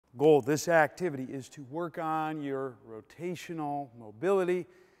Goal of this activity is to work on your rotational mobility.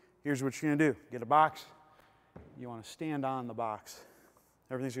 Here's what you're going to do. Get a box. You want to stand on the box.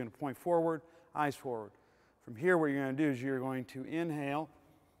 Everything's going to point forward, eyes forward. From here, what you're going to do is you're going to inhale,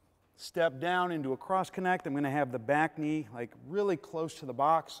 step down into a cross connect. I'm going to have the back knee like really close to the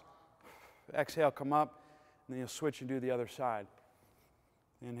box. Exhale, come up, and then you'll switch and do the other side.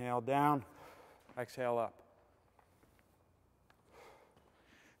 Inhale down, exhale up.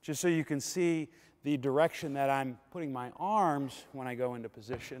 Just so you can see the direction that I'm putting my arms when I go into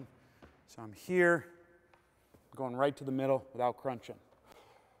position. So I'm here, going right to the middle without crunching.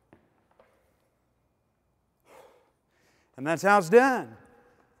 And that's how it's done.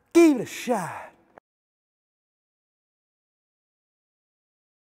 Give it a shot.